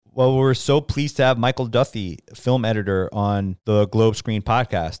Well, we're so pleased to have Michael Duthie, film editor, on the Globe Screen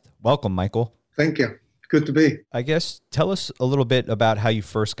podcast. Welcome, Michael. Thank you. Good to be. I guess tell us a little bit about how you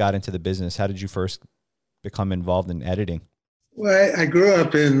first got into the business. How did you first become involved in editing? Well, I grew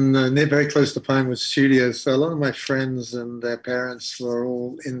up in very close to Pinewood Studios, so a lot of my friends and their parents were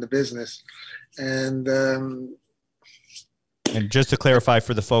all in the business. And just to clarify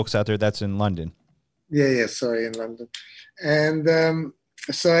for the folks out there, that's in London. Sorry, in London. And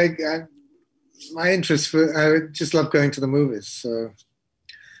so my interest I just love going to the movies. So,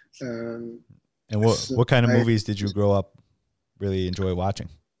 and what kind of movies did you grow up really enjoy watching?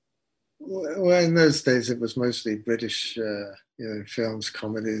 Well, in those days, it was mostly British, films,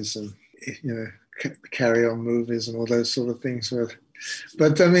 comedies, and carry-on movies and all those sort of things.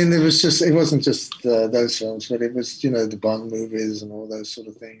 But I mean, it wasn't just those films, but it was the Bond movies and all those sort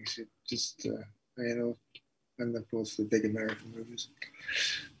of things. It just and of course the big American movies.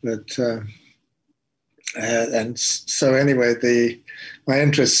 But and so anyway, my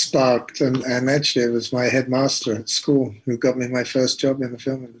interest sparked, and actually it was my headmaster at school who got me my first job in the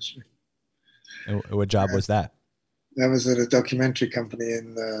film industry. And what job was that? That was at a documentary company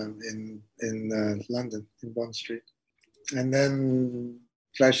in London, in Bond Street. And then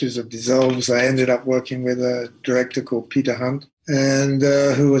flashes of dissolves, I ended up working with a director called Peter Hunt, and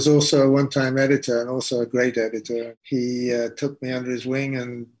who was also a one-time editor and also a great editor. He took me under his wing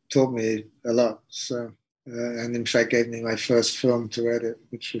and taught me a lot. So, and in fact gave me my first film to edit,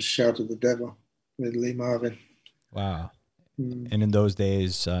 which was Shout at the Devil with Lee Marvin. Wow. And in those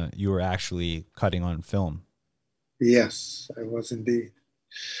days, you were actually cutting on film. Yes, I was indeed,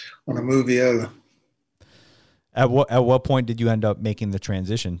 on a moviola. At what point did you end up making the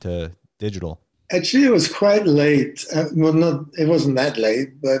transition to digital? Actually, it was quite late. It wasn't that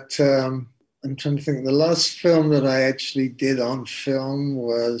late, but I'm trying to think. The last film that I actually did on film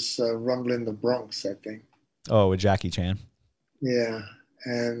was Rumble in the Bronx, I think. Oh, with Jackie Chan. Yeah.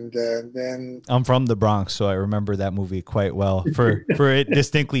 And then I'm from the Bronx, so I remember that movie quite well for it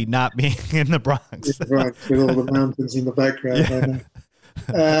distinctly not being in the Bronx. Right, with all the mountains in the background.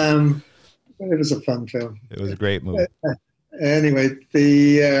 Yeah. It was a fun film. It was a great movie. Anyway,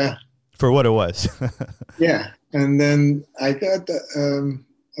 for what it was. Yeah, and then I got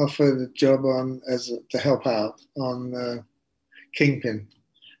offered a job to help out on Kingpin,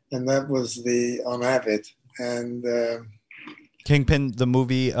 and that was on Avid, and. Kingpin, the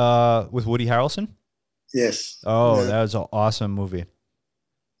movie with Woody Harrelson? Yes. Oh, that was an awesome movie.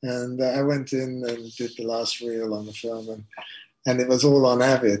 And I went in and did the last reel on the film, and it was all on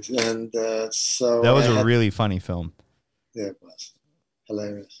Avid. And so that was a really funny film. Yeah, it was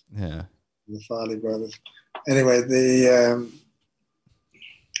hilarious. Yeah. The Farley brothers. Anyway,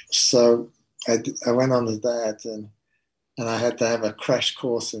 so I went on to that, and I had to have a crash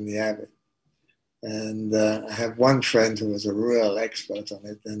course in the Avid. And I have one friend who was a real expert on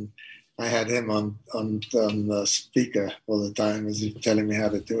it, and I had him on the speaker all the time as he was telling me how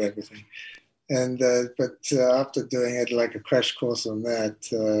to do everything. And but after doing it like a crash course on that,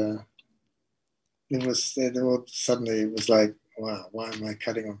 suddenly it was like, wow, why am I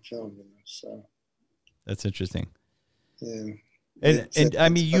cutting on film? So that's interesting. Yeah, and I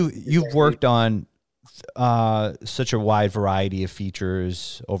mean, you've worked on such a wide variety of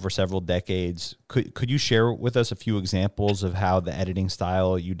features over several decades. Could you share with us a few examples of how the editing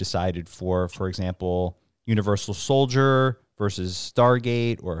style you decided for example, Universal Soldier versus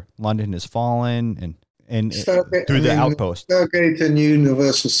Stargate or London Has Fallen and through the Outpost? Stargate and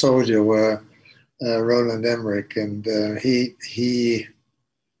Universal Soldier were Roland Emmerich, and he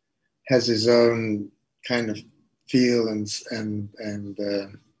has his own kind of feel and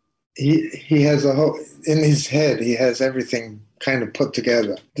he has a whole, in his head, he has everything kind of put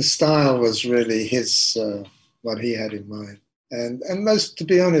together. The style was really his, what he had in mind. And most, to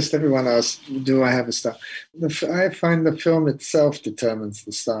be honest, everyone asks, do I have a style? I find the film itself determines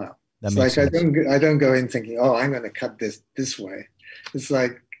the style. It's like sense. I don't go in thinking, oh, I'm going to cut this way. It's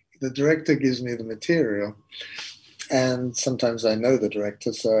like the director gives me the material, and sometimes I know the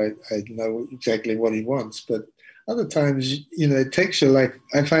director, so I know exactly what he wants. But other times, it takes you I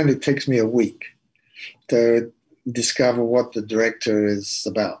find it takes me a week to discover what the director is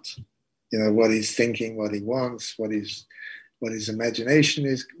about. What he's thinking, what he wants, what his imagination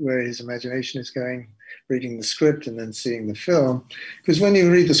is, where his imagination is going, reading the script and then seeing the film. Because when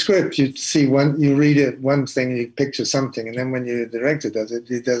you read the script, you read it one thing, you picture something, and then when your director does it,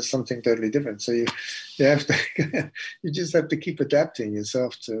 he does something totally different. So you have to, you just have to keep adapting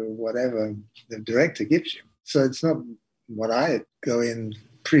yourself to whatever the director gives you. So it's not what I go in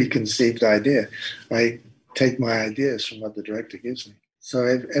preconceived idea. I take my ideas from what the director gives me. So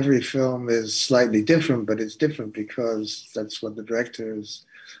every film is slightly different, but it's different because that's what the director is.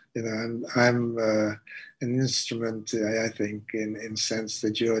 You know, I'm an instrument, I think, in sense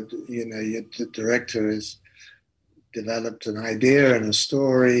that the director has developed an idea and a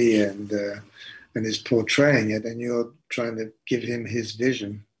story and is portraying it, and you're trying to give him his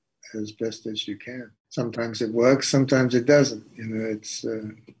vision as best as you can. Sometimes it works, sometimes it doesn't. You know,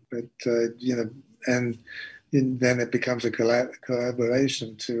 and then it becomes a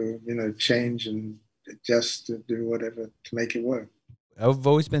collaboration to change and adjust to do whatever to make it work. I've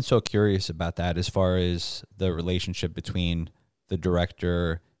always been so curious about that as far as the relationship between the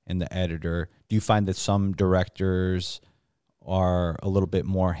director and the editor. Do you find that some directors are a little bit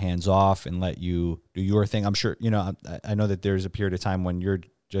more hands-off and let you do your thing? I'm sure, I know that there's a period of time when you're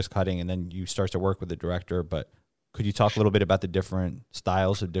just cutting and then you start to work with the director, but could you talk a little bit about the different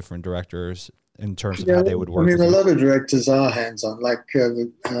styles of different directors in terms of how they would work? I mean, a lot of directors are hands-on, like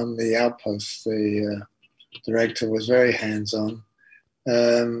on The Outpost, the director was very hands-on.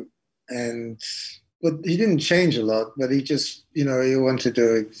 But he didn't change a lot, but he just, he wanted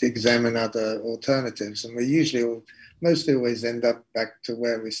to examine other alternatives. And we mostly always end up back to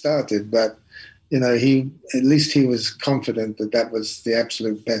where we started. But, at least he was confident that was the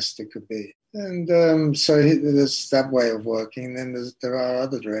absolute best it could be. And so there's that way of working. Then there are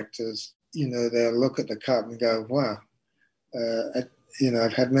other directors, they'll look at the cut and go, wow.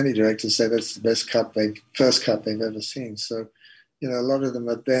 I've had many directors say that's the first cut they've ever seen. So, a lot of them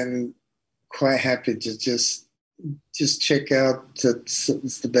are then quite happy to just check out that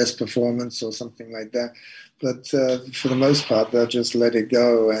it's the best performance or something like that. But for the most part, they'll just let it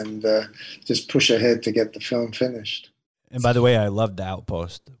go and just push ahead to get the film finished. And by the way, I love The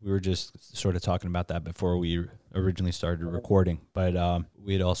Outpost. We were just sort of talking about that before we originally started recording. But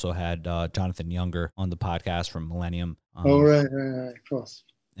we had also had Jonathan Younger on the podcast from Millennium. Right, of course.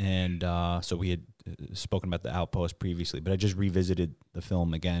 And so we had spoken about The Outpost previously, but I just revisited the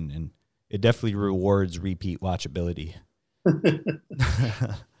film again, and it definitely rewards repeat watchability.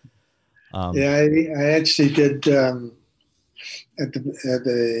 I actually did, at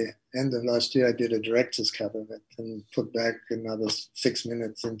the end of last year, I did a director's cut of it and put back another 6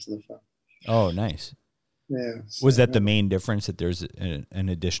 minutes into the film. Oh, nice. Yeah. Was that the main difference, that there's an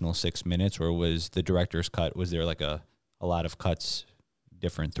additional 6 minutes, or was the director's cut, was there like a lot of cuts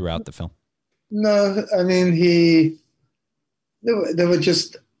different throughout the film? No, I mean, there were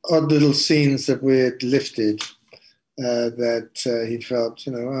just odd little scenes that we had lifted that he felt,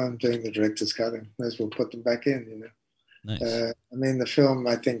 I'm doing the director's cut, and may as well put them back in, Nice. I mean, the film,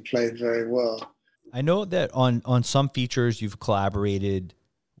 I think, played very well. I know that on some features you've collaborated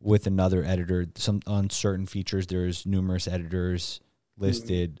with another editor. On certain features, there's numerous editors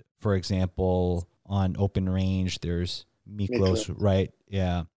listed. Mm-hmm. For example, on Open Range, there's Miklos, right?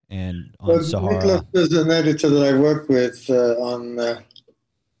 Yeah. And on Sahara. Miklos is an editor that I worked with on...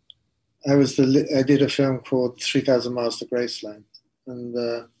 I did a film called 3,000 Miles to Graceland. And,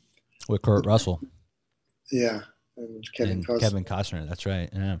 with Kurt Russell. Yeah. And Kevin Costner, that's right.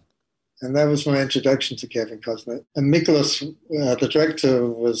 Yeah. And that was my introduction to Kevin Costner. And Miklos, the director,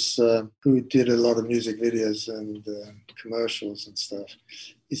 was who did a lot of music videos and commercials and stuff.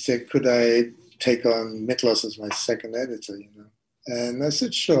 He said, could I take on Miklos as my second editor, And I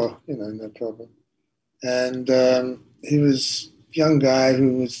said, sure, no problem. And he was a young guy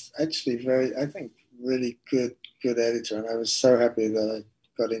who was actually really good editor. And I was so happy that I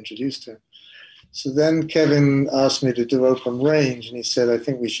got introduced to him. So then Kevin asked me to do Open Range, and he said, I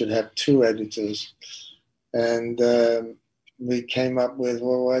think we should have 2 editors. And we came up with,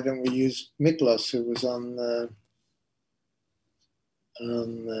 well, why don't we use Miklos, who was on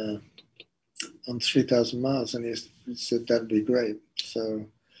 3,000 Miles, and he said that'd be great. So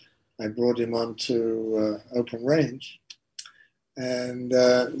I brought him on to Open Range. And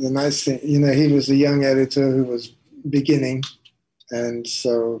the nice thing, he was a young editor who was beginning, and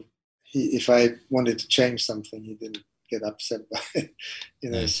so if I wanted to change something, he didn't get upset by it,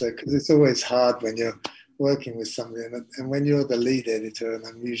 Nice. So because it's always hard when you're working with somebody, and when you're the lead editor, and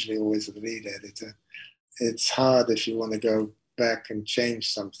I'm usually always the lead editor, it's hard if you want to go back and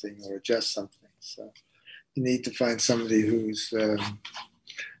change something or adjust something. So you need to find somebody who's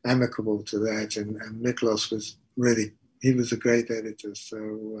amicable to that, and Miklos was he was a great editor,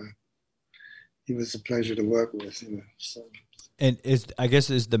 so he was a pleasure to work with, so. And is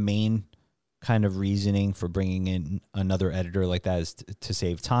the main kind of reasoning for bringing in another editor like that is to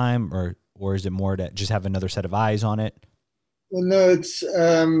save time, or is it more to just have another set of eyes on it? Well, no, it's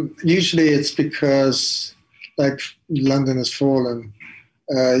usually it's because, like London Has Fallen,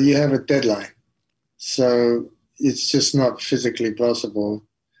 you have a deadline. So, it's just not physically possible,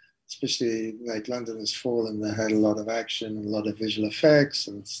 especially like London Has Fallen. They had a lot of action, a lot of visual effects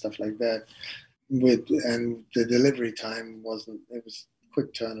and stuff like that. And the delivery time wasn't, it was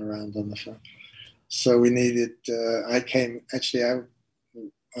quick turnaround on the film. So we needed, I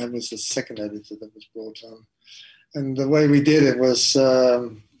was the second editor that was brought on. And the way we did it was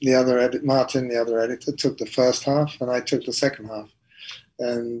Martin, the other editor, took the first half and I took the second half.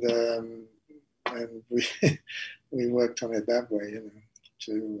 And we we worked on it that way,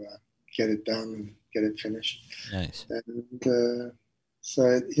 to get it done and get it finished. Nice. And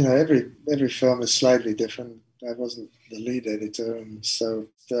so, every film is slightly different. I wasn't the lead editor, and so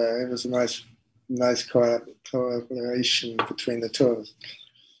it was a nice collaboration between the two of us.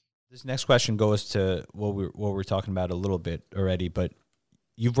 This next question goes to what we're talking about a little bit already, but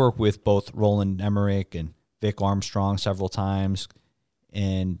you've worked with both Roland Emmerich and Vic Armstrong several times,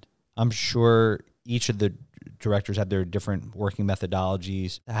 and I'm sure each of the directors have their different working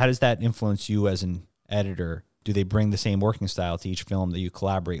methodologies. How does that influence you as an editor? Do they bring the same working style to each film that you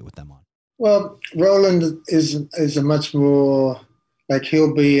collaborate with them on? Well, Roland is a much more, like,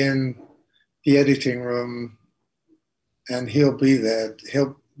 he'll be in the editing room and he'll be there.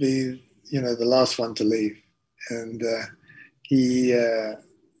 He'll be, the last one to leave. And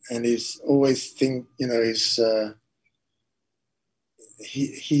he's always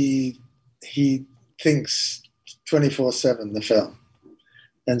he thinks 24/7 the film.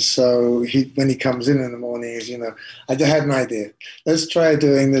 And so when he comes in the morning, he's, I had an idea. Let's try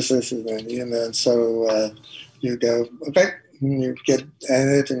doing this, and then, and so you go, okay, and you get at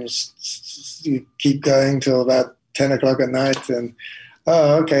it, and you keep going till about 10 o'clock at night, and,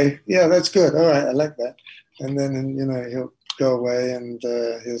 oh, okay, yeah, that's good. All right, I like that. And then, he'll go away, and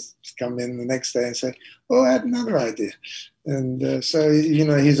he'll come in the next day and say, oh, I had another idea. And so,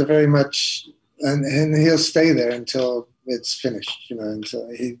 he's a very much, and he'll stay there until it's finished, until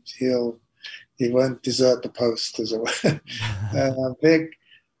he won't desert the post, as it were.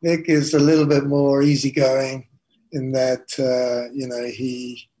 Vic is a little bit more easygoing in that,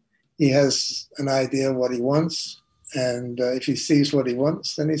 he has an idea what he wants, and if he sees what he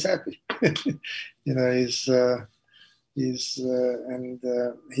wants, then he's happy.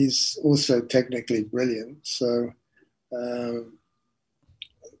 He's also technically brilliant, so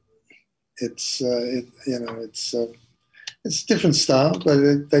it's a different style,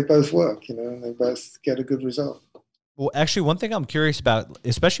 but they both work, and they both get a good result. Well, actually, one thing I'm curious about,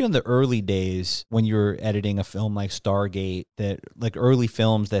 especially in the early days when you were editing a film like Stargate, that like early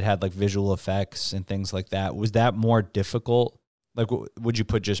films that had like visual effects and things like that, was that more difficult? Like, would you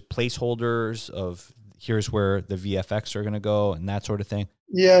put just placeholders of here's where the VFX are going to go and that sort of thing?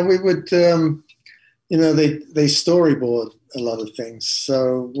 Yeah, we would, they storyboard a lot of things.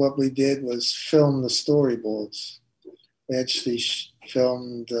 So what we did was film the storyboards. We actually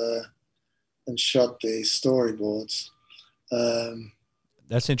filmed and shot the storyboards.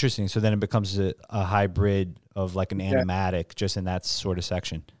 That's interesting. So then it becomes a hybrid of like an animatic, just in that sort of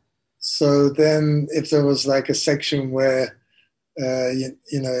section. So then if there was like a section where,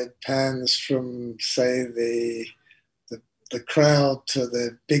 it pans from, say, the crowd to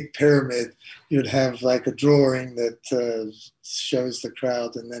the big pyramid, you'd have like a drawing that shows the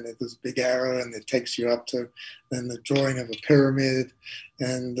crowd, and then there's a big arrow and it takes you up to then the drawing of a pyramid.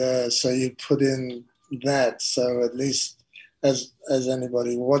 And so you put in that, so at least as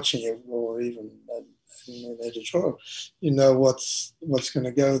anybody watching it, or even in an editorial, what's going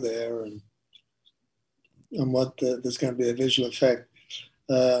to go there, and what there's going to be a visual effect.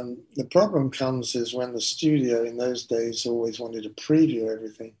 The problem comes is when the studio in those days always wanted to preview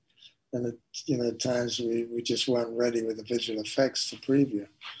everything, and at times we just weren't ready with the visual effects to preview,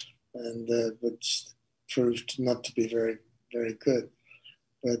 and which proved not to be very, very good.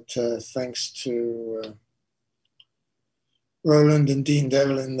 But thanks to Roland and Dean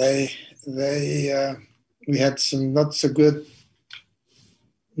Devlin, we had some not so good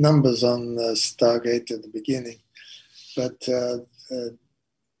numbers on Stargate at the beginning, but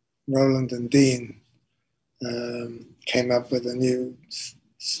Roland and Dean came up with a new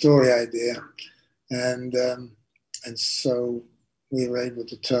story idea, and so we were able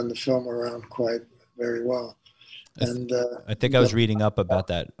to turn the film around quite very well. And I think I was reading up about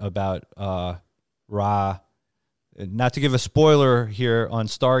that, about Ra. Not to give a spoiler here on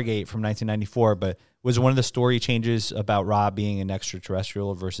Stargate from 1994, but was one of the story changes about Ra being an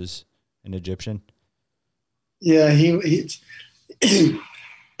extraterrestrial versus an Egyptian? Yeah, he's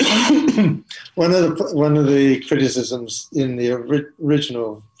one of the criticisms in the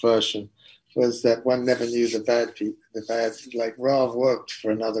original version was that one never knew the bad people. Like, Ra worked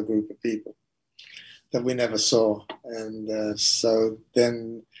for another group of people, that we never saw. And so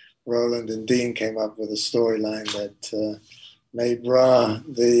then Roland and Dean came up with a storyline that made Ra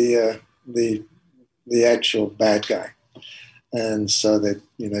the actual bad guy. And so they,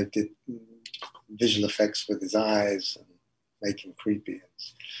 did visual effects with his eyes and make him creepy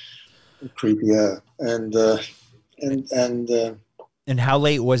and creepier. And how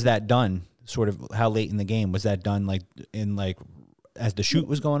late was that done? Sort of how late in the game was that done? Like as the shoot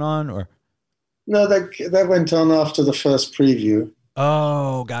was going on, or? No, that went on after the first preview.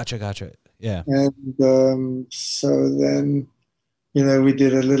 Oh, gotcha. Yeah. And so then, we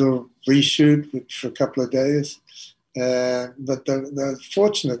did a little reshoot for a couple of days. But the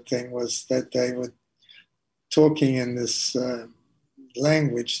fortunate thing was that they were talking in this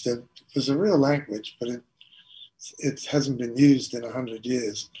language that was a real language, but it hasn't been used in 100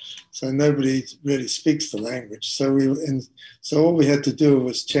 years. So nobody really speaks the language. So all we had to do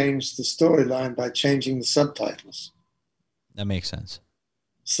was change the storyline by changing the subtitles. That makes sense.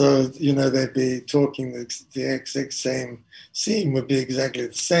 So, they'd be talking, the exact same scene would be exactly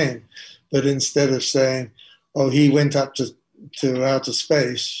the same. But instead of saying, oh, he went up to outer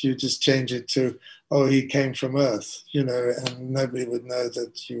space, you just change it to, oh, he came from Earth, and nobody would know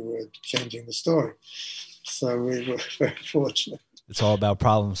that you were changing the story. So we were very fortunate. It's all about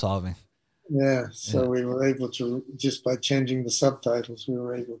problem solving. Yeah, so we were able to, just by changing the subtitles, we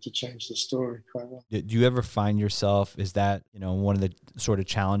were able to change the story quite well. Do you ever find yourself, is that, one of the sort of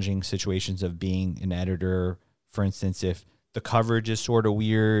challenging situations of being an editor, for instance, if the coverage is sort of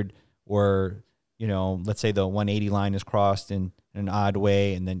weird, or, let's say the 180 line is crossed in an odd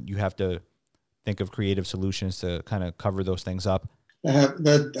way, and then you have to think of creative solutions to kind of cover those things up?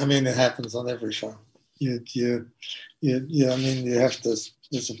 It happens on every show. You have to,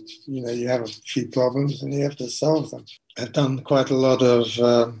 you have a few problems and you have to solve them. I've done quite a lot of,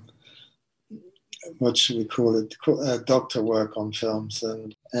 what should we call it, doctor work on films.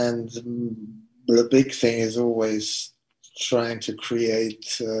 And the big thing is always trying to create,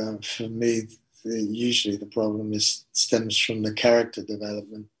 for me, usually the problem stems from the character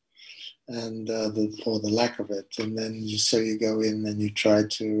development and or the lack of it. And then you go in and you try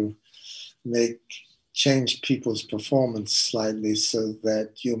to change people's performance slightly so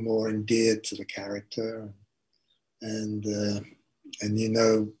that you're more endeared to the character and a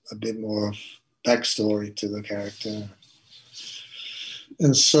bit more backstory to the character.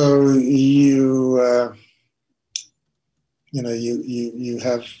 And so you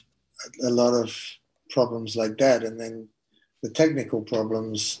have a lot of problems like that. And then the technical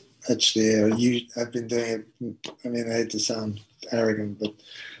problems actually I've been doing it. I hate to sound arrogant, but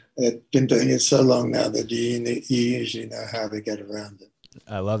I've been doing it so long now that you usually know how to get around it.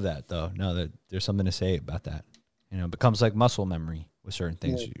 I love that, though. No, that there's something to say about that. It becomes like muscle memory with certain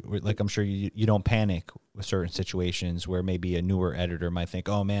things. Yeah. Like, I'm sure you don't panic with certain situations where maybe a newer editor might think,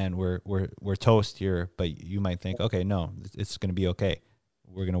 "Oh man, we're toast here," but you might think, "Okay, no, it's going to be okay.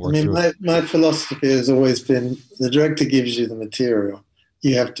 We're going to work through it." My philosophy has always been: the director gives you the material,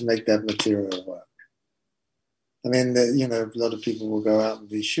 you have to make that material work. A lot of people will go out and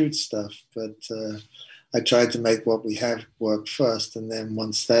reshoot stuff, but I try to make what we have work first, and then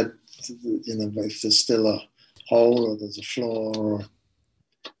once that, if there's still a hole or there's a flaw,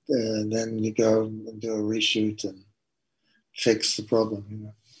 then you go and do a reshoot and fix the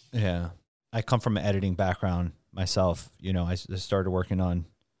problem. Yeah, I come from an editing background myself. I started working on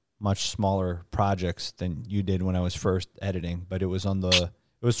much smaller projects than you did when I was first editing, but it was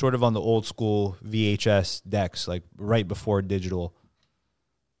sort of on the old school VHS decks, like right before digital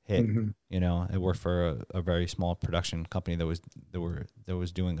hit. Mm-hmm. I worked for a very small production company that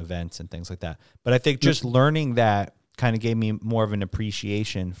was doing events and things like that. But I think just learning that kind of gave me more of an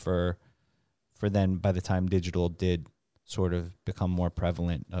appreciation for then by the time digital did sort of become more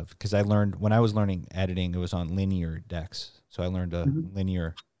prevalent, because I learned when I was learning editing, it was on linear decks. So I learned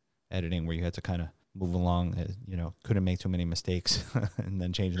linear editing where you had to kind of move along, couldn't make too many mistakes and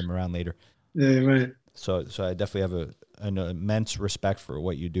then change them around later. Yeah, right. So I definitely have an immense respect for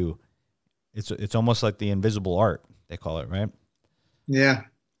what you do. It's almost like the invisible art, they call it, right? Yeah.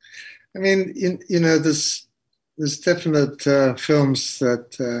 There's definite films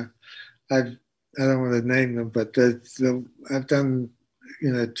that I don't want to name them, but I've done,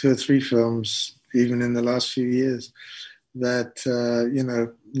 2 or 3 films even in the last few years that,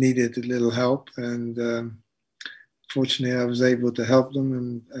 needed a little help. And fortunately, I was able to help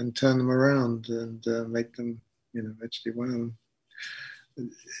them and turn them around and make them, actually one of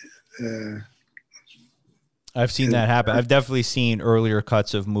them I've seen that happen. I've definitely seen earlier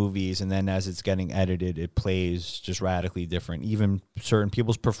cuts of movies, and then as it's getting edited, it plays just radically different. Even certain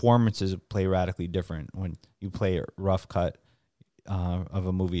people's performances play radically different when you play a rough cut of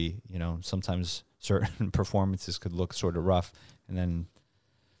a movie. You know, sometimes certain performances could look sort of rough, and then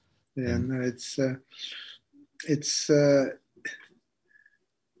no, it's.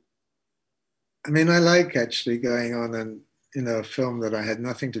 I mean, I like actually going on and a film that I had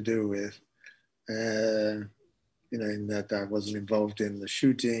nothing to do with. In that I wasn't involved in the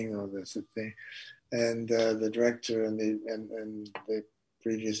shooting or the sort of thing, and the director and the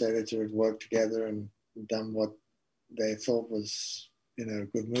previous editor had worked together and done what they thought was a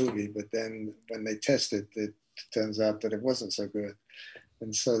good movie. But then when they tested it, turns out that it wasn't so good,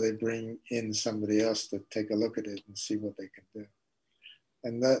 and so they bring in somebody else to take a look at it and see what they can do.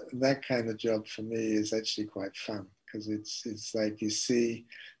 And that kind of job for me is actually quite fun, because it's like you see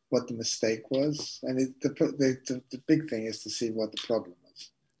what the mistake was, and the big thing is to see what the problem is.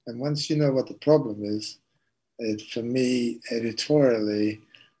 And once you know what the problem is, for me editorially,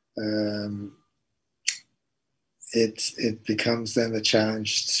 it becomes then a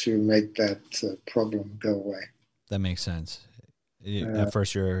challenge to make that problem go away. That makes sense. At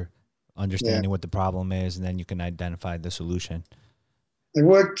first, you're understanding what the problem is, and then you can identify the solution. I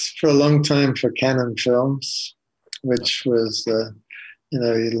worked for a long time for Canon Films, which was a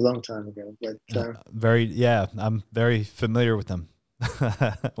long time ago. But I'm very familiar with them.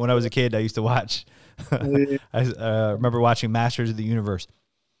 When I was a kid, I used to watch. I remember watching Masters of the Universe.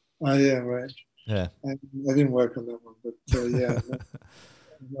 Oh yeah, right. Yeah, I didn't work on that one, but yeah,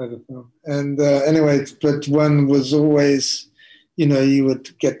 the film. And anyway, but one was always, you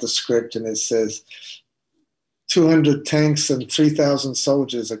would get the script and it says 200 tanks and 3,000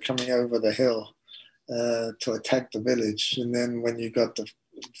 soldiers are coming over the hill to attack the village. And then when you got the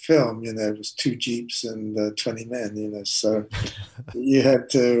film, it was 2 jeeps and 20 men, so you had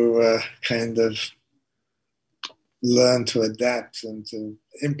to kind of learn to adapt and to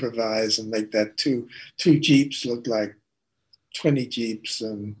improvise and make that two jeeps look like 20 jeeps.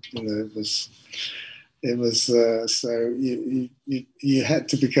 And, it was so you had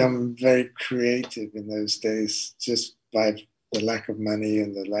to become very creative in those days, just by the lack of money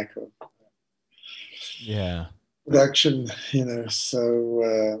and the lack of production,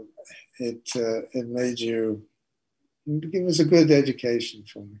 so it made you, it was a good education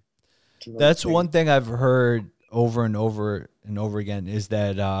for me. That's one thing I've heard over and over and over again, is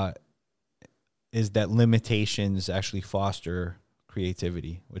that limitations actually foster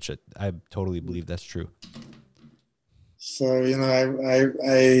creativity, which I totally believe that's true. So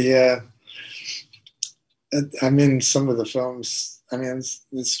I'm in some of the films. I mean,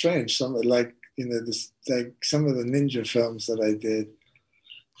 it's strange. Some like some of the ninja films that I did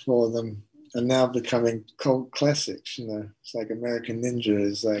for them are now becoming cult classics. It's like American Ninja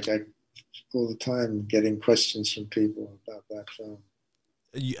is like all the time getting questions from people about that film.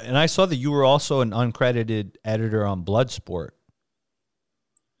 And I saw that you were also an uncredited editor on Bloodsport.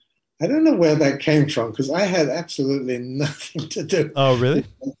 I don't know where that came from, because I had absolutely nothing to do. Oh, really?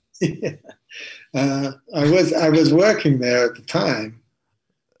 Yeah. I was working there at the time.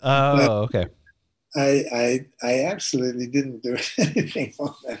 Oh, okay. I absolutely didn't do anything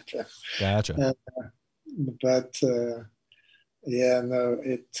on that film. Gotcha.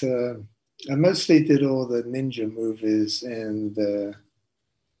 I mostly did all the ninja movies and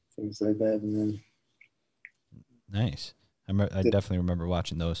things like that. And then, nice. I definitely remember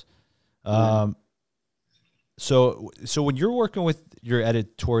watching those. So when you're working with your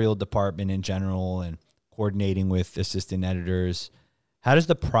editorial department in general and coordinating with assistant editors, how does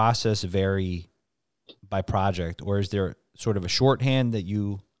the process vary by project, or is there sort of a shorthand that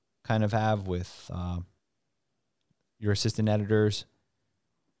you kind of have with your assistant editors?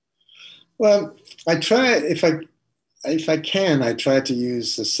 Well, I try, if I can, I try to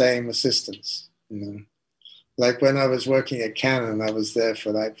use the same assistants. Like when I was working at Canon, I was there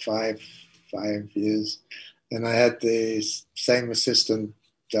for like five years, and I had the same assistant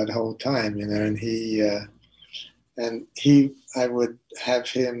that whole time, and I would have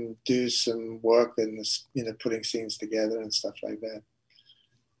him do some work in this, putting scenes together and stuff like that,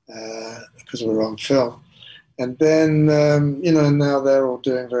 because we were on film. And then, now they're all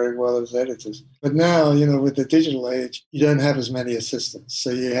doing very well as editors. But now, with the digital age, you don't have as many assistants. So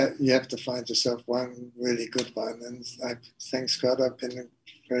you have to find yourself one really good one. And thanks God, I've been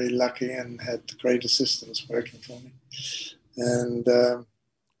very lucky and had great assistants working for me. And the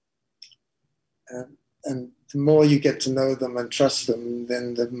more you get to know them and trust them,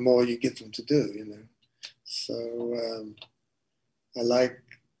 then the more you get them to do, So I like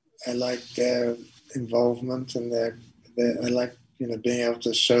their involvement, and I like, you know, being able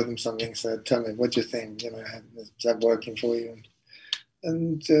to show them something. So tell me, what do you think? You know, is that working for you?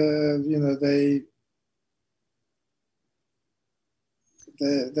 And you know, they're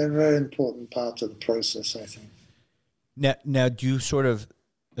a very important part of the process, I think. Now, do you sort of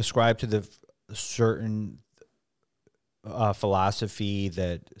ascribe to the certain philosophy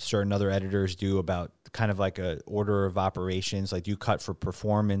that certain other editors do about kind of like a order of operations? Like, do you cut for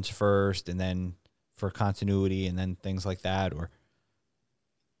performance first and then for continuity and then things like that? Or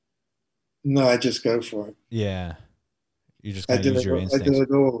no, I just go for it. Yeah, you just kind of use your instincts. I do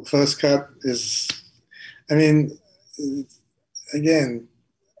it all. First cut is, I mean, again,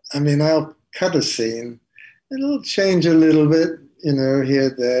 I mean, I'll cut a scene and it'll change a little bit, you know, here,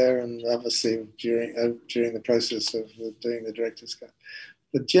 there, and obviously during the process of doing the director's cut.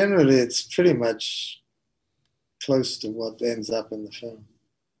 But generally, it's pretty much close to what ends up in the film.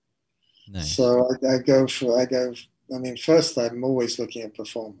 Nice. So I mean, first I'm always looking at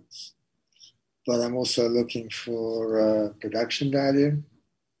performance, but I'm also looking for production value,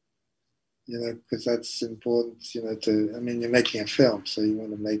 you know, because that's important, you know, I mean, you're making a film, so you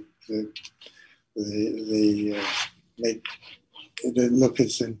want to make make it look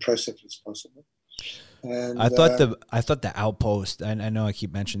as impressive as possible. And I thought the Outpost, and I know I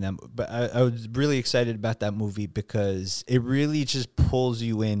keep mentioning them, but I was really excited about that movie because it really just pulls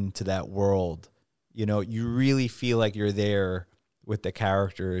you into that world. You know, you really feel like you're there with the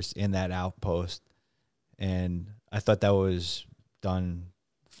characters in that Outpost. And I thought that was done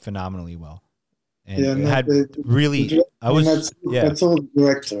phenomenally well. And yeah, that's all the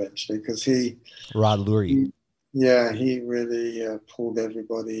director, actually, because Rod Lurie. He really pulled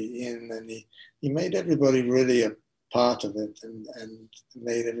everybody in, and he made everybody really a part of it, and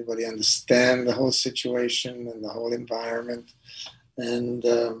made everybody understand the whole situation and the whole environment. And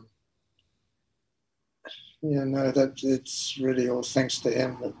that it's really all thanks to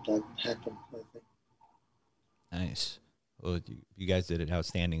him that happened, I think. Nice. Well, you guys did an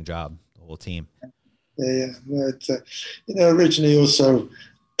outstanding job, the whole team. Yeah. But, you know, originally also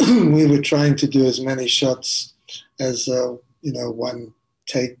we were trying to do as many shots as you know, one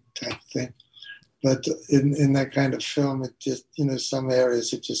take type thing. But in that kind of film, it just, you know, some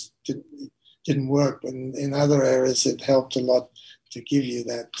areas it just didn't work, but in other areas it helped a lot to give you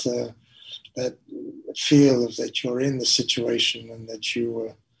that that feel of that you're in the situation and that you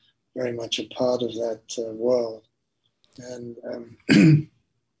were very much a part of that world. And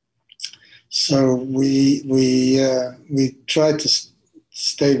so we tried to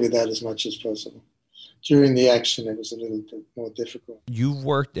stay with that as much as possible. During the action, it was a little bit more difficult. You've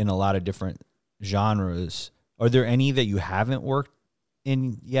worked in a lot of different genres. Are there any that you haven't worked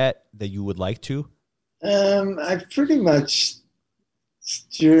in yet that you would like to? I've pretty much,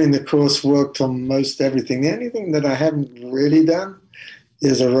 during the course, worked on most everything. The only thing that I haven't really done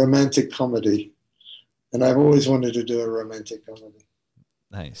is a romantic comedy. And I've always wanted to do a romantic comedy.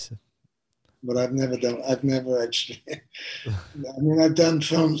 Nice. But I've never actually, I mean, I've done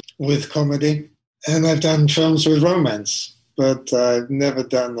films with comedy and I've done films with romance, but I've never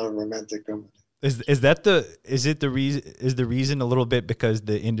done a romantic comedy. Is the reason a little bit because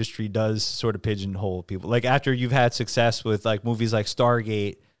the industry does sort of pigeonhole people? Like, after you've had success with like movies like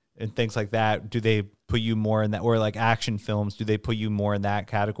Stargate and things like that, do they put you more in that, or like action films, do they put you more in that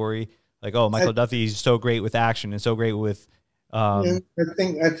category? Like, oh, Michael Duffy's so great with action and so great with. Yeah, I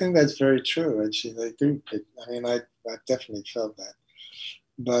think that's very true. Actually, they do pick. I mean, I definitely felt that.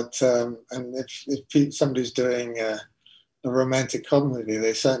 But and if somebody's doing a romantic comedy,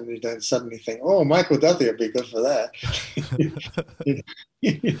 they certainly don't suddenly think, "Oh, Michael Duffy would be good for that."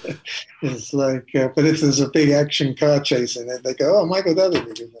 It's like, but if there's a big action car chase in it, they go, "Oh, Michael Duffy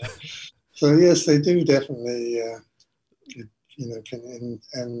would be good for that." So yes, they do definitely, you know,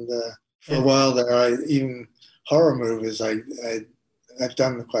 and for a while there, even horror movies, I've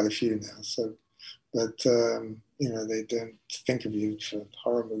done quite a few now. So, but you know, they don't think of you for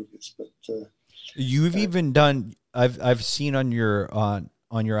horror movies. But you've even done. I've seen on your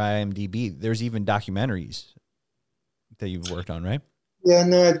IMDb. There's even documentaries that you've worked on, right? Yeah,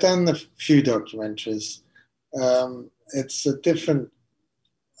 no, I've done a few documentaries. It's a different.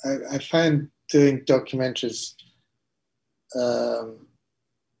 I find doing documentaries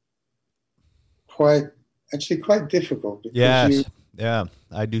quite difficult. Yes, yeah,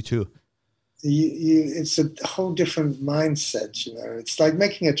 I do too. It's a whole different mindset, you know. It's like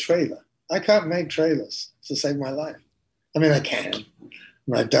making a trailer. I can't make trailers to save my life. I mean, I can,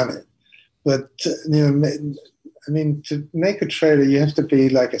 and I've done it. But, you know, I mean, to make a trailer, you have to be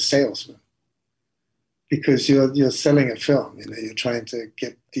like a salesman. because you're selling a film. You know, you're trying to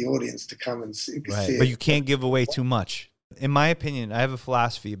get the audience to come and see Right, but you can't give away too much. In my opinion, I have a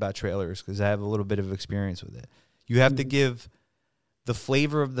philosophy about trailers because I have a little bit of experience with it. You have to give the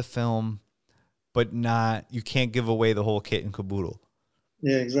flavor of the film, but you can't give away the whole kit and caboodle.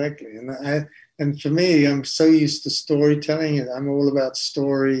 Yeah, exactly. And for me, I'm so used to storytelling, and I'm all about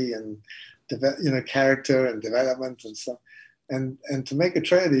story and character and development and stuff. And to make a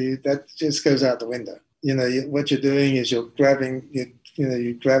trailer, that just goes out the window. You know, what you're doing is you're grabbing,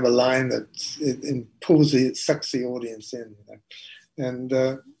 you grab a line that it sucks the audience in. You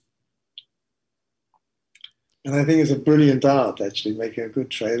know? And I think it's a brilliant art. Actually, making a good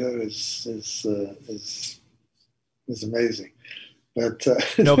trailer is amazing. But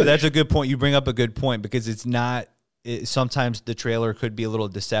no, but that's a good point. You bring up a good point because it's not. Sometimes the trailer could be a little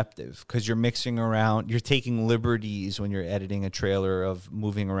deceptive because you're mixing around, you're taking liberties when you're editing a trailer of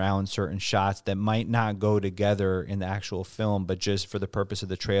moving around certain shots that might not go together in the actual film, but just for the purpose of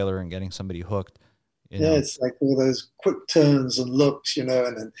the trailer and getting somebody hooked. You know? It's like all those quick turns and looks, and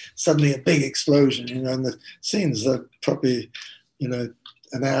then suddenly a big explosion, and the scenes are probably, an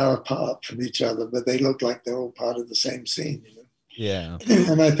hour apart from each other, but they look like they're all part of the same scene. Yeah.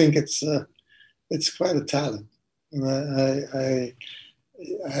 And I think it's quite a talent. And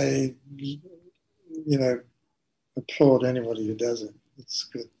I applaud anybody who does it. It's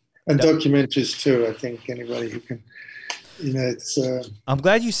good. And documentaries too. I think anybody who can, it's. I'm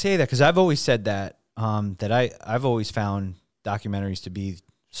glad you say that because I've always said that. I've always found documentaries to be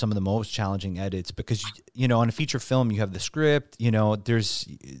some of the most challenging edits because on a feature film you have the script. There's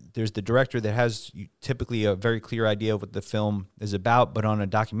the director that has typically a very clear idea of what the film is about, but on a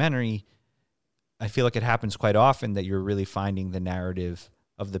documentary, I feel like it happens quite often that you're really finding the narrative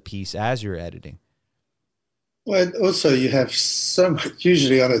of the piece as you're editing. Well, also you have so much,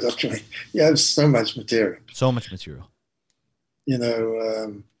 usually on a documentary, you have so much material. So much material.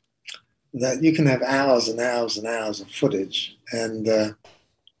 That you can have hours and hours and hours of footage and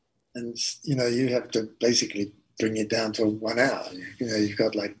you have to basically bring it down to 1 hour. You've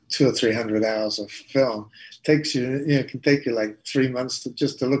got like 200 or 300 hours of film. It can take you like 3 months to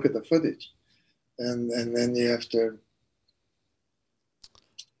look at the footage. And then you have to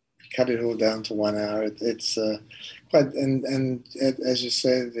cut it all down to 1 hour. It's quite, and as you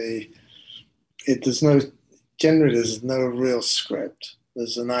say, there's no real script.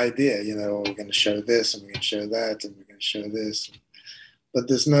 There's an idea, we're going to show this and we're going to show that and we're going to show this. But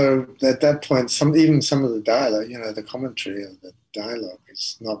there's no, at that point, even some of the dialogue, the commentary of the dialogue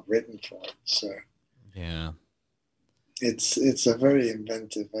is not written for it. So yeah. It's a very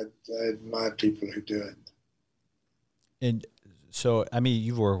inventive. I admire people who do it. And so, I mean,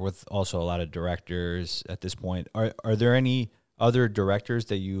 you've worked with also a lot of directors at this point. Are there any other directors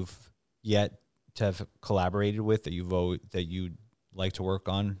that you've yet to have collaborated with that you'd like to work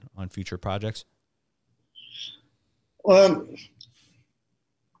on future projects? Well,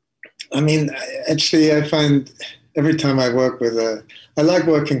 I mean, actually, I find every time I work I like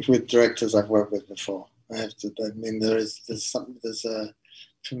working with directors I've worked with before. There's a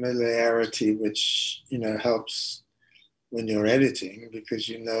familiarity which helps when you're editing because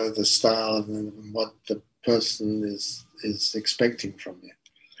the style and what the person is expecting from you.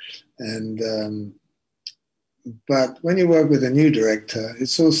 And but when you work with a new director,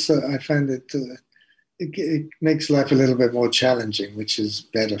 it's also, I find it makes life a little bit more challenging, which is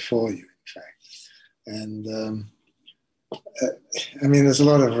better for you, in fact. And there's a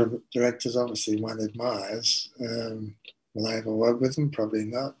lot of directors, obviously, one admires. Will I ever work with them? Probably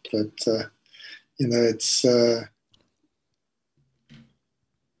not. But, it's...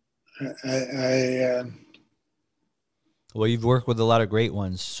 Well, you've worked with a lot of great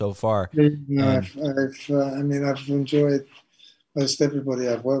ones so far. I've enjoyed most everybody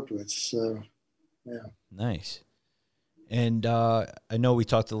I've worked with. So, yeah. Nice. And I know we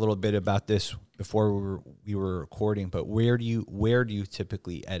talked a little bit about this before we were recording, but where do you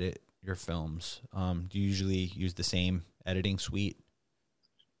typically edit your films? Do you usually use the same editing suite?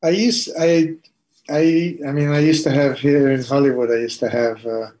 I used to have here in Hollywood. I used to have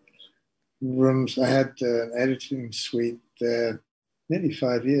rooms. I had an editing suite there maybe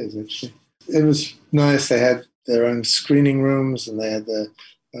 5 years actually. It was nice. They had their own screening rooms and they had their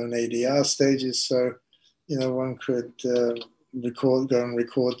own ADR stages. So, one could go and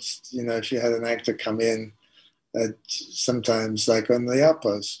record, if you had an actor come in. Sometimes, like on The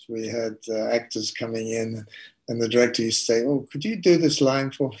Outpost, we had actors coming in and the director used to say, "Oh, could you do this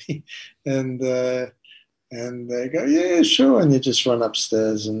line for me?" And they go, "Yeah, sure." And you just run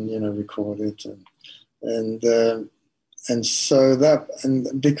upstairs and, record it. And so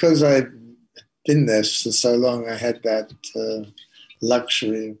because I been there for so long, I had that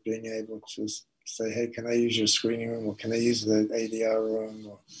luxury of being able to say, "Hey, can I use your screening room, or can I use the ADR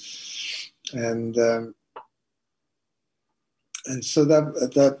room?" And so that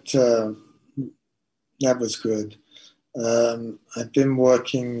was good. I've been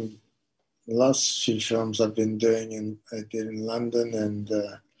working. The last few films I've been doing, I did in London and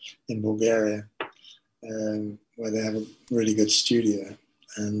in Bulgaria, where they have a really good studio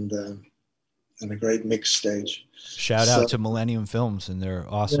and a great mix stage. Shout So out to Millennium Films and their yeah,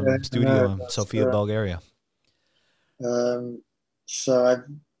 awesome studio in Sofia, Bulgaria. So I've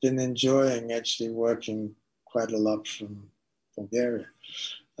been enjoying actually working quite a lot from Bulgaria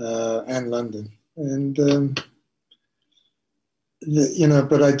and London, and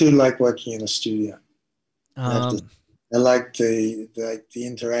but I do like working in a studio. I like the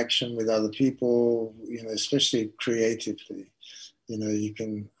interaction with other people, especially creatively. You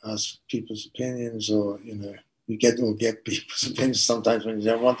can ask people's opinions, or you get people's opinions sometimes when you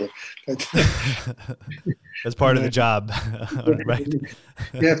don't want it. But, that's part of the job, right?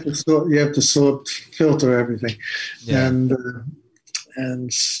 You have to filter everything, yeah.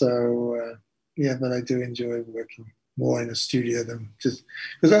 and so but I do enjoy working more in a studio than just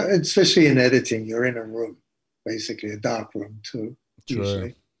because, especially in editing, you're in a room, basically a dark room too,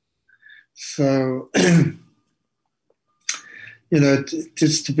 usually. So.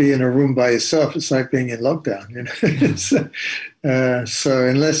 Just to be in a room by yourself, it's like being in lockdown. So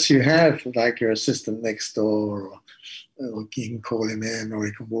unless you have like your assistant next door, or you can call him in, or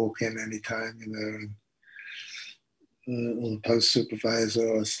he can walk in anytime, or the post supervisor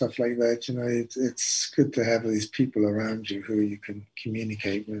or stuff like that. It's good to have these people around you who you can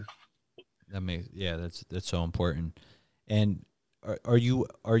communicate with. That's so important. And are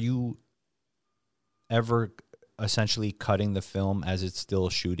you ever essentially cutting the film as it's still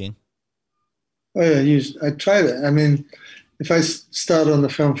shooting? Oh yeah, I try that. I mean, if I start on the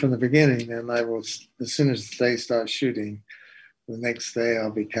film from the beginning, then I will, as soon as they start shooting, the next day I'll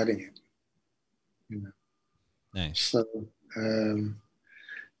be cutting it. Nice. So, and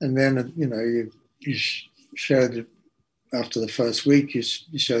then you show after the first week, you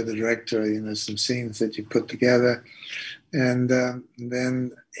show the director, some scenes that you put together, and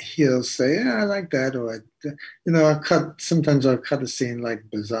then he'll say, "Yeah, I like that," or sometimes I'll cut a scene like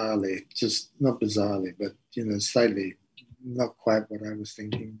bizarrely, just not bizarrely, but slightly not quite what I was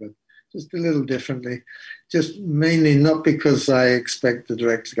thinking, but just a little differently. Just mainly not because I expect the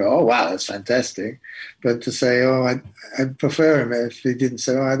director to go, "Oh wow, that's fantastic," but to say, "Oh, I prefer him if he didn't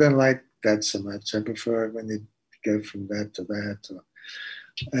say, oh, I don't like that so much. I prefer it when you go from that to that."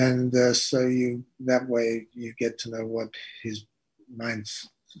 And so that way you get to know what his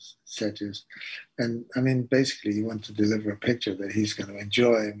mindset is. And I mean, basically, you want to deliver a picture that he's going to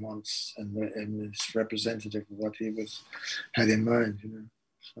enjoy and wants, and it's representative of what he had in mind.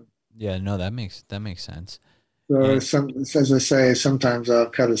 So, yeah, no, that makes sense. So, as I say, sometimes I'll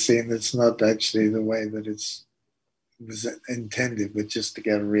cut a scene that's not actually the way that was intended, but just to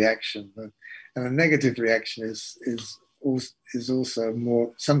get a reaction. And a negative reaction is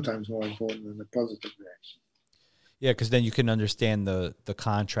also sometimes more important than the positive reaction. Yeah, because then you can understand the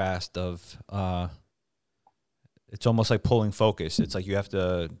contrast of it's almost like pulling focus. It's like you have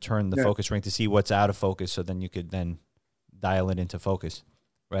to turn the focus ring to see what's out of focus, so then you could then dial it into focus,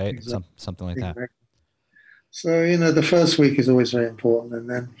 right? Exactly. Something like that. So the first week is always very important, and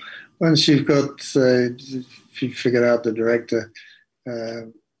then once you've got if you figured out the director,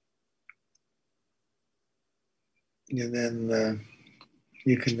 then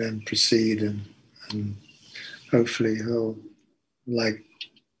you can then proceed and hopefully he'll like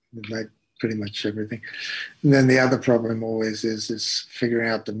pretty much everything. And then the other problem always is figuring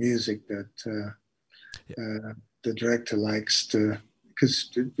out the music that the director likes to, because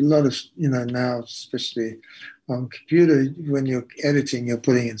a lot of now, especially on computer, when you're editing, you're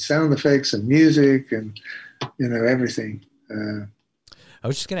putting in sound effects and music and everything. I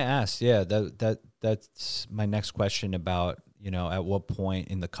was just gonna ask, that's my next question about at what point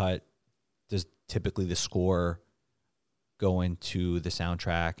in the cut does typically the score go into the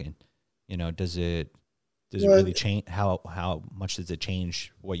soundtrack, and does it really change, how much does it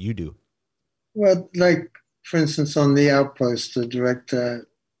change what you do? Well, like for instance, on The Outpost, the director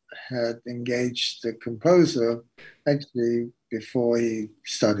had engaged the composer actually before he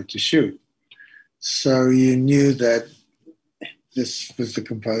started to shoot, so you knew that this was the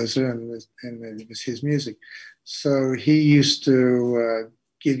composer and it was his music. So he used to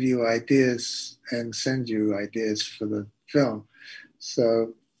give you ideas and send you ideas for the film.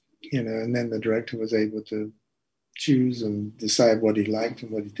 So, and then the director was able to choose and decide what he liked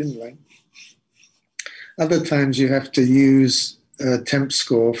and what he didn't like. Other times you have to use a temp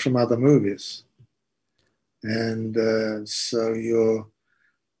score from other movies. And so you're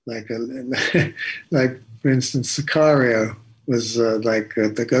like, like for instance, Sicario was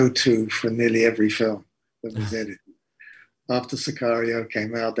the go-to for nearly every film that was edited. After Sicario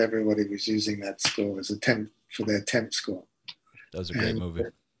came out, everybody was using that score as a temp for their temp score. That was a great movie.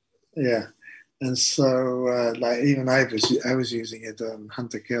 Yeah, and so like even I was using it on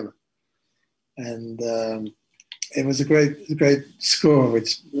Hunter Killer, and it was a great score,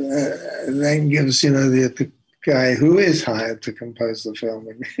 which then gives the guy who is hired to compose the film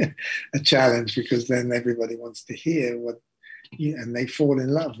a challenge, because then everybody wants to hear and they fall in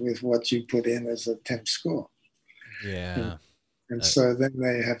love with what you put in as a temp score. Yeah. And so then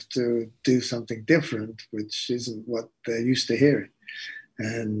they have to do something different, which isn't what they're used to hearing.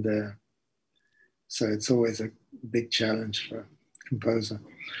 And so it's always a big challenge for a composer.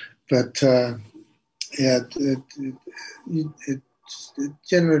 But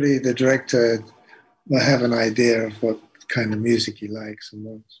generally the director will have an idea of what kind of music he likes and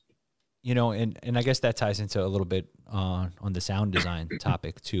wants. And I guess that ties into a little bit on the sound design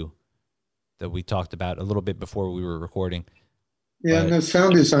topic too, that we talked about a little bit before we were recording. Yeah, no,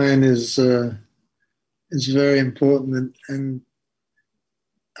 sound design is very important, and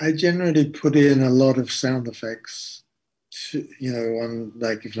I generally put in a lot of sound effects. On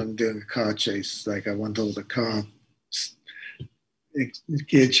like if I'm doing a car chase, like I want all the car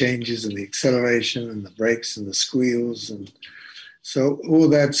gear changes and the acceleration and the brakes and the squeals, and so all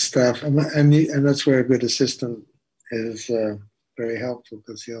that stuff, and that's where a good assistant is very helpful,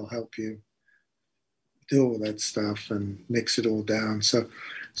 because he'll help you do all that stuff and mix it all down. So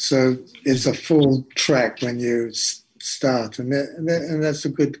it's a full track when you start, and that's a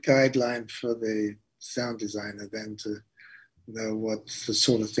good guideline for the sound designer then to know what the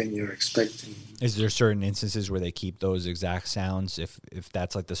sort of thing you're expecting. Is there certain instances where they keep those exact sounds if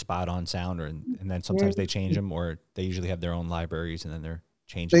that's like the spot on sound, and then sometimes they change them, or they usually have their own libraries and then they're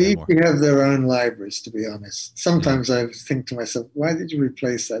changing they them more? They have their own libraries, to be honest. Sometimes I think to myself, why did you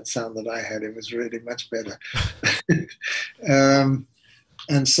replace that sound that I had? It was really much better.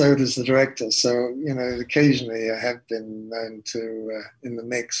 And so does the director. So, occasionally I have been known to, in the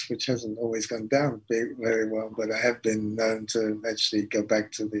mix, which hasn't always gone down very well, but I have been known to actually go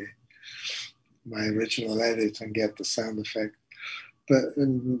back to my original edit and get the sound effect. But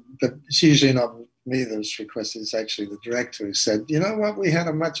it's usually not me that's requested, it's actually the director who said, you know what, we had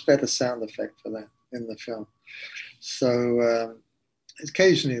a much better sound effect for that in the film. So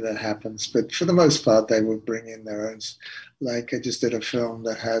occasionally that happens, but for the most part, they would bring in their own. Like I just did a film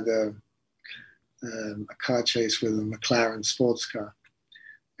that had a car chase with a McLaren sports car.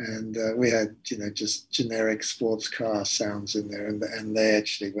 And we had, just generic sports car sounds in there. And they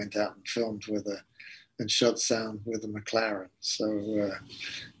actually went out and filmed and shot sound with a McLaren. So,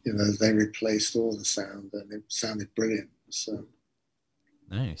 they replaced all the sound and it sounded brilliant. So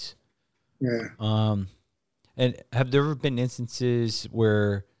nice. Yeah. And have there ever been instances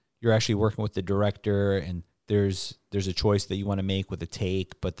where you're actually working with the director and there's a choice that you want to make with a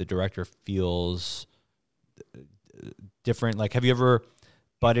take, but the director feels different? Like, have you ever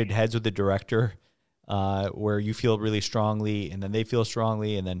butted heads with the director where you feel really strongly and then they feel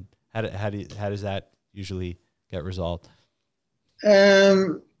strongly, and then how does that usually get resolved?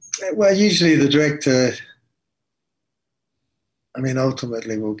 Well, usually the director,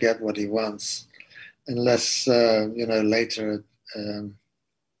 ultimately will get what he wants, unless, later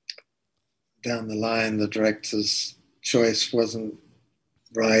down the line, the director's choice wasn't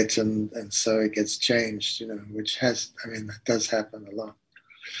right, and so it gets changed, which that does happen a lot.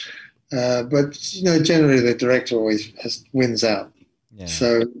 But, generally the director always wins out. Yeah.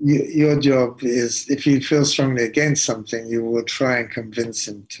 So your job is, if you feel strongly against something, you will try and convince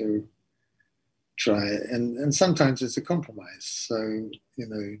him to try it. And sometimes it's a compromise. So,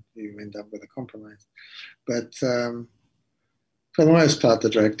 you end up with a compromise. But for the most part, the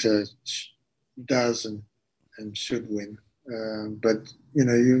director does and should win. But,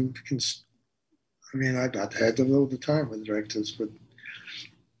 you can, I've had them all the time with directors, but...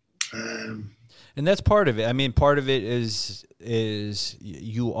 and that's part of it. Part of it is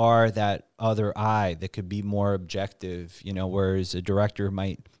you are that other eye that could be more objective, whereas a director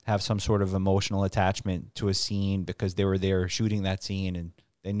might have some sort of emotional attachment to a scene because they were there shooting that scene and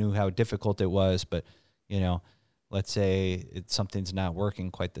they knew how difficult it was. But, let's say something's not working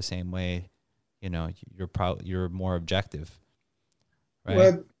quite the same way, you're more objective, right?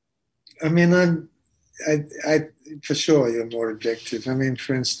 Well, I for sure you're more objective.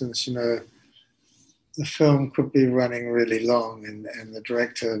 For instance, the film could be running really long, and the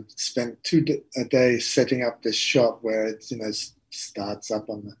director spent a day setting up this shot where it, starts up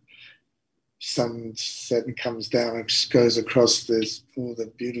on the sunset and comes down and goes across this all the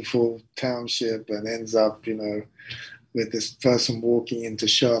beautiful township and ends up, with this person walking into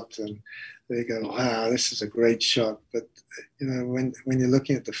shot, and they go, "Wow, this is a great shot." But when you're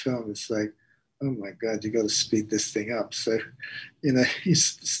looking at the film, it's like, oh my God, you got to speed this thing up. So, he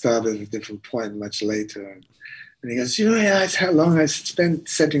started at a different point much later, and he goes, yeah, it's how long I spent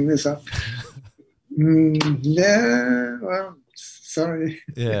setting this up. Yeah, well, sorry.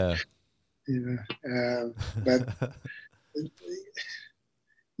 Yeah. But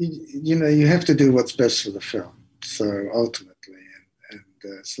you have to do what's best for the film. So ultimately, and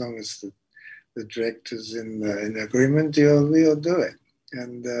as long as the director's in agreement, you'll do it,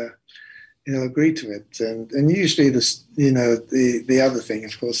 and he'll agree to it. And usually, the other thing,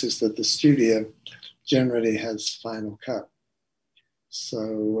 of course, is that the studio generally has final cut.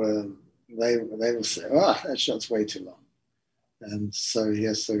 So they will say, "Oh, that shot's way too long," and so he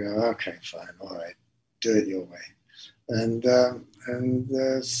has to go, "Okay, fine, all right, do it your way." And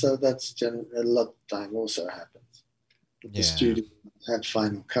so that's a lot of time also happens. But the studio had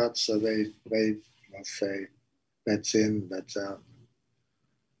final cut, so they will say, "That's in, that's out,"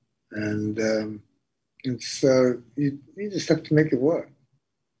 and so you just have to make it work.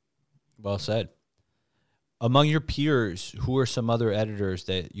 Well said. Among your peers, who are some other editors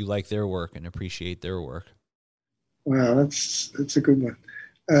that you like their work and appreciate their work? Wow, that's a good one.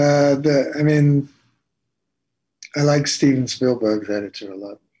 I like Steven Spielberg's editor a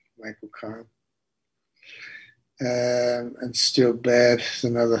lot, Michael Kahn. And Stuart Baird is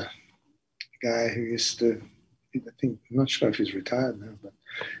another guy who used to, I'm not sure if he's retired now, but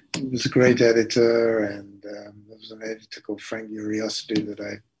he was a great editor. And there was an editor called Frank Uriosity that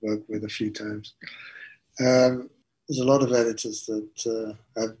I worked with a few times. There's a lot of editors that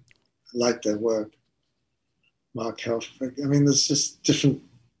I like their work. Mark Helfrich. There's just different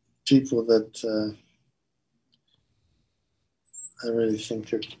people that I really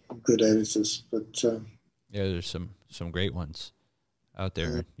think are good editors. But yeah, there's some great ones out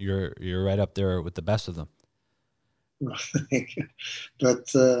there. You're right up there with the best of them. Well, thank you.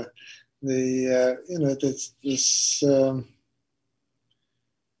 But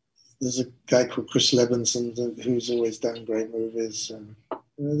there's a guy called Chris Levinson who's always done great movies. And,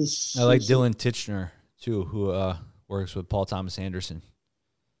 I like Dylan Titchener too, who works with Paul Thomas Anderson.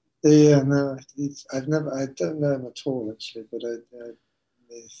 Yeah, no, I don't know him at all actually, but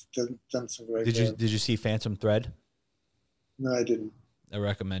he's done some great work. Did you see Phantom Thread? No, I didn't. I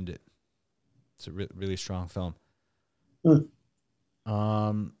recommend it. It's a really strong film. Is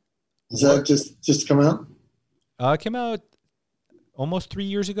that just come out? It came out almost 3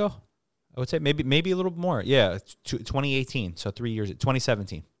 years ago. I would say maybe a little more. Yeah, 2018. So 3 years.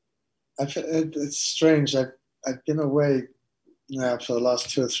 2017. It's strange. I've been away now for the last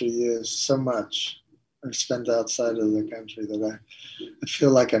 2 or 3 years so much I've spent outside of the country that I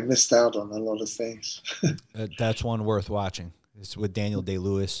feel like I missed out on a lot of things. That's one worth watching. It's with Daniel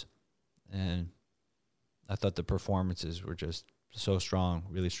Day-Lewis, and I thought the performances were just so strong.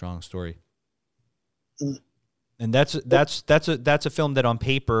 Really strong story. And that's a film that on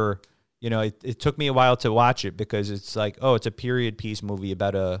paper, it took me a while to watch it because it's like, oh, it's a period piece movie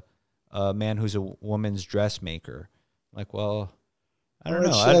about a man who's a woman's dressmaker. Like, well, I don't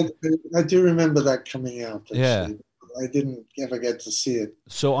know. I do remember that coming out. Actually. Yeah. I didn't ever get to see it.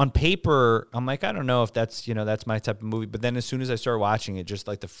 So on paper, I'm like, I don't know if that's my type of movie. But then as soon as I started watching it, just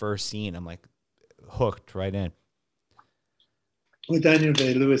like the first scene, I'm like hooked right in. Well, Daniel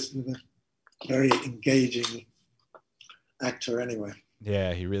Day-Lewis is a very engaging actor anyway.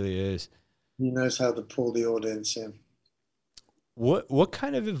 Yeah, he really is. He knows how to pull the audience in. What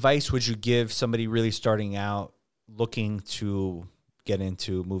kind of advice would you give somebody really starting out looking to get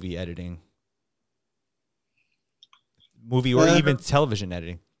into movie editing? Movie or even television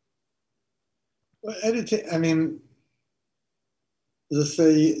editing? Well, editing, let's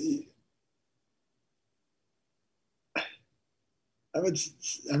say,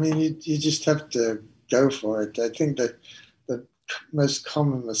 you just have to go for it. I think that the most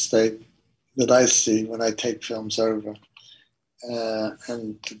common mistake that I see when I take films over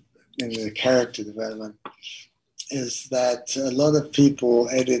and in the character development is that a lot of people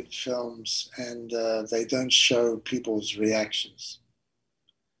edit films and they don't show people's reactions.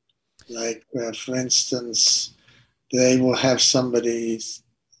 Like, for instance, they will have somebody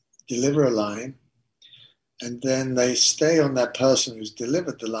deliver a line and then they stay on that person who's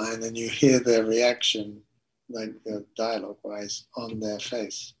delivered the line and you hear their reaction, like dialogue-wise, on their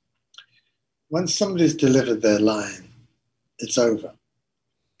face. once somebody's delivered their line, it's over.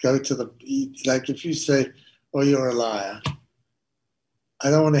 Go to like if you say, "Oh, you're a liar," I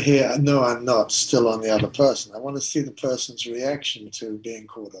don't want to hear, "No, I'm not," still on the other person. I want to see the person's reaction to being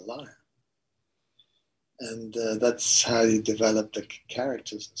called a liar. And that's how you develop the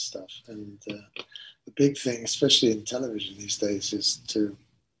characters and stuff. And the big thing, especially in television these days, it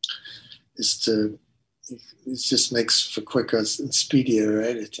just makes for quicker and speedier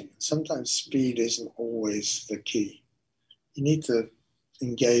editing. Sometimes speed isn't always the key. You need to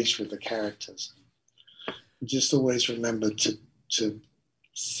engage with the characters. Just always remember to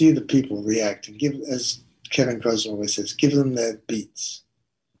see the people react and give, as Kevin Costner always says, give them their beats.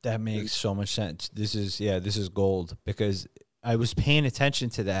 That makes so much sense. This is gold, because I was paying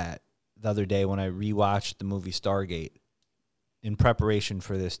attention to that the other day when I rewatched the movie Stargate in preparation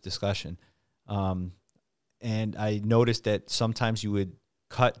for this discussion. And I noticed that sometimes you would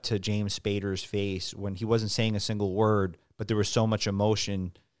cut to James Spader's face when he wasn't saying a single word, but there was so much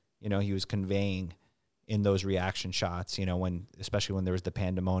emotion, he was conveying in those reaction shots, especially when there was the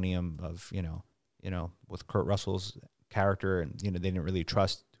pandemonium of, with Kurt Russell's character, and, they didn't really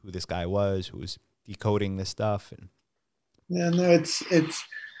trust who this guy was, who was decoding this stuff. And yeah, no,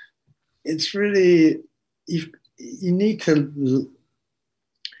 it's really, you need to,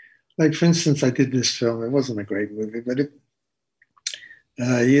 like, for instance, I did this film. It wasn't a great movie, but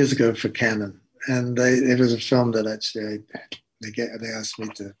years ago for Canon, and it was a film that actually they asked me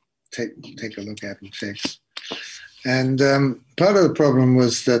to take a look at and fix. And part of the problem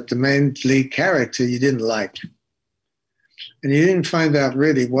was that the main lead character you didn't like. And you didn't find out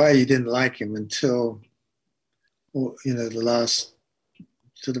really why you didn't like him until, till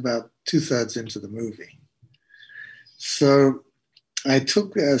about 2/3 into the movie. So I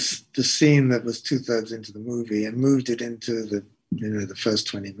took the scene that was 2/3 into the movie and moved it into the first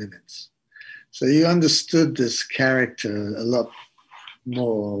 20 minutes. So you understood this character a lot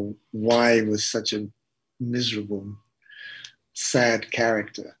more, why he was such a miserable, sad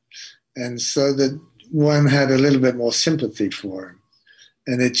character. And so that one had a little bit more sympathy for him.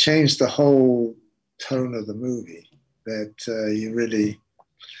 And it changed the whole tone of the movie, that you really...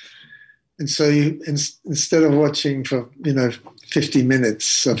 And so instead of watching for, 50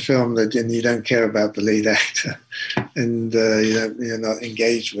 minutes of film and you don't care about the lead actor and you're not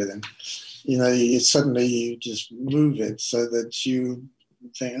engaged with him, suddenly you just move it so that you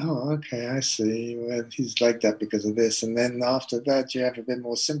think, oh, okay, I see. Well, he's like that because of this. And then after that, you have a bit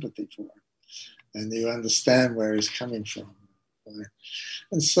more sympathy for him and you understand where he's coming from.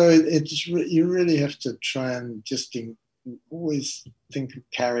 And so you really have to try and just always think of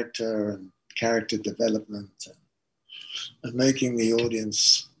character and character development and making the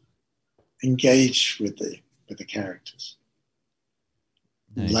audience engage with the characters.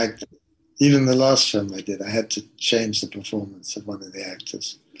 Nice. Like even the last film I did, I had to change the performance of one of the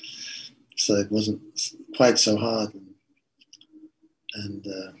actors, so it wasn't quite so hard, and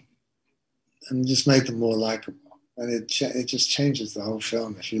just make them more likable. And it just changes the whole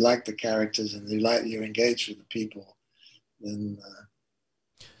film. If you like the characters and you engage with the people, then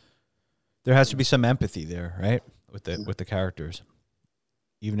there has to be some empathy there, right? With the characters.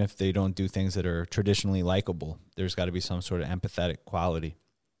 Even if they don't do things that are traditionally likable, there's got to be some sort of empathetic quality.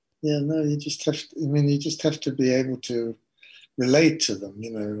 Yeah, no, you just have to be able to relate to them,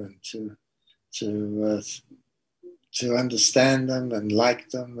 and to understand them and like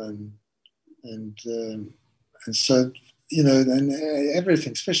them and so, and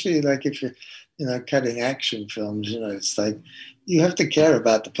everything, especially like if you're, cutting action films, it's like you have to care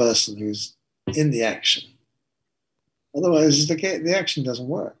about the person who's in the action. Otherwise, the action doesn't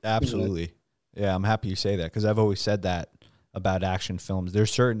work. Absolutely. Yeah, I'm happy you say that, because I've always said that about action films.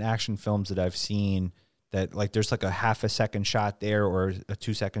 There's certain action films that I've seen that, like, there's like a half a second shot there or a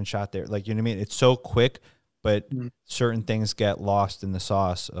 2-second shot there. Like, you know what I mean? It's so quick, but certain things get lost in the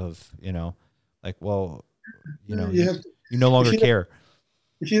sauce of, like, well, you no longer care.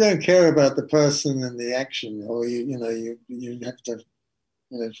 If you don't care about the person and the action, or you have to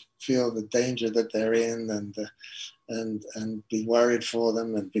feel the danger that they're in and be worried for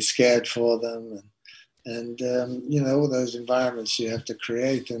them and be scared for them and all those environments you have to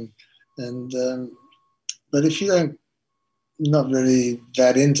create and but if you don't not really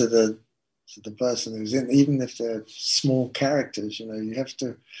that into the person who's in, even if they're small characters, you have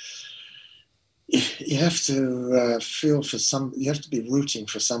to feel for you have to be rooting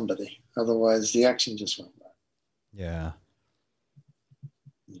for somebody, otherwise the action just won't work. Yeah.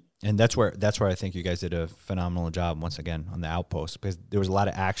 And that's where I think you guys did a phenomenal job once again on The Outpost, because there was a lot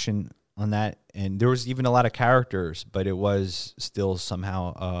of action on that, and there was even a lot of characters, but it was still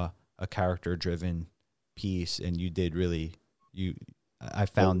somehow a character driven piece, and you did really, I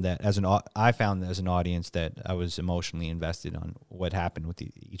found that as an audience that I was emotionally invested on what happened with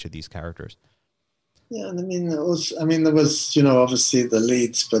each of these characters. Yeah, and I mean, there was, obviously the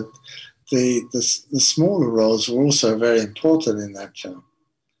leads, but the smaller roles were also very important in that film,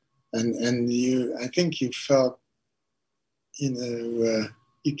 and I think you felt, you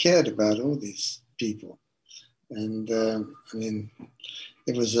cared about all these people, and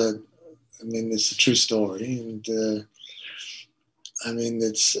it's a true story, and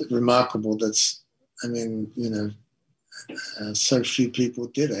it's remarkable that so few people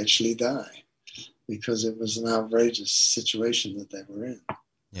did actually die, because it was an outrageous situation that they were in.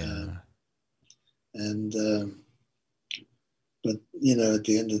 Yeah. But at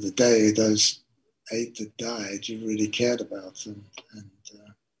the end of the day, those 8 that died, you really cared about them and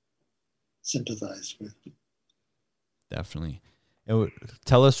sympathized with. Definitely.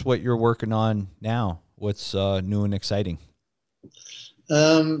 Tell us what you're working on now. What's new and exciting?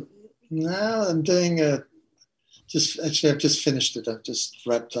 Now I'm doing I've just finished it. I've just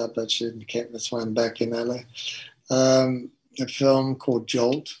wrapped up, actually. That's why I'm back in LA. A film called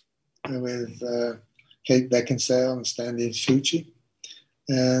Jolt with Kate Beckinsale and Stanley Tucci.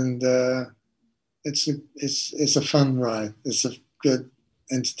 And it's a fun ride. It's a good,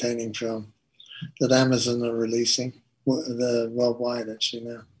 entertaining film that Amazon are releasing worldwide, actually,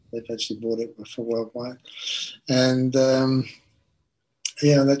 now. They've actually bought it for worldwide. And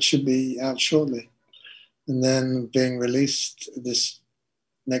that should be out shortly. And then being released this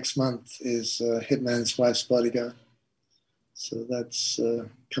next month is Hitman's Wife's Bodyguard. So that's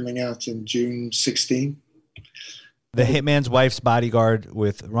coming out in June 16. The Hitman's Wife's Bodyguard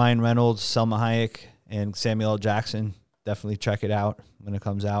with Ryan Reynolds, Selma Hayek, and Samuel L. Jackson. Definitely check it out when it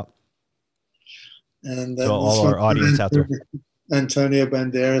comes out. And so all our audience out there. Antonio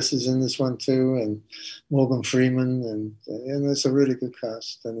Banderas is in this one too, and Morgan Freeman, and it's a really good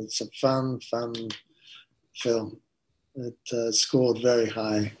cast, and it's a fun film. It scored very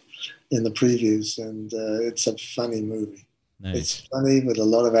high in the previews, and it's a funny movie. Nice. It's funny with a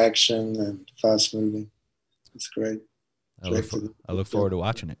lot of action and fast moving. It's great. I look forward to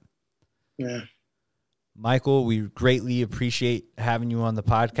watching it. Yeah. Michael, we greatly appreciate having you on the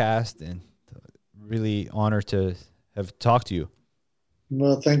podcast, and really honored to have talked to you.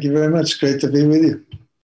 Well, thank you very much. Great to be with you.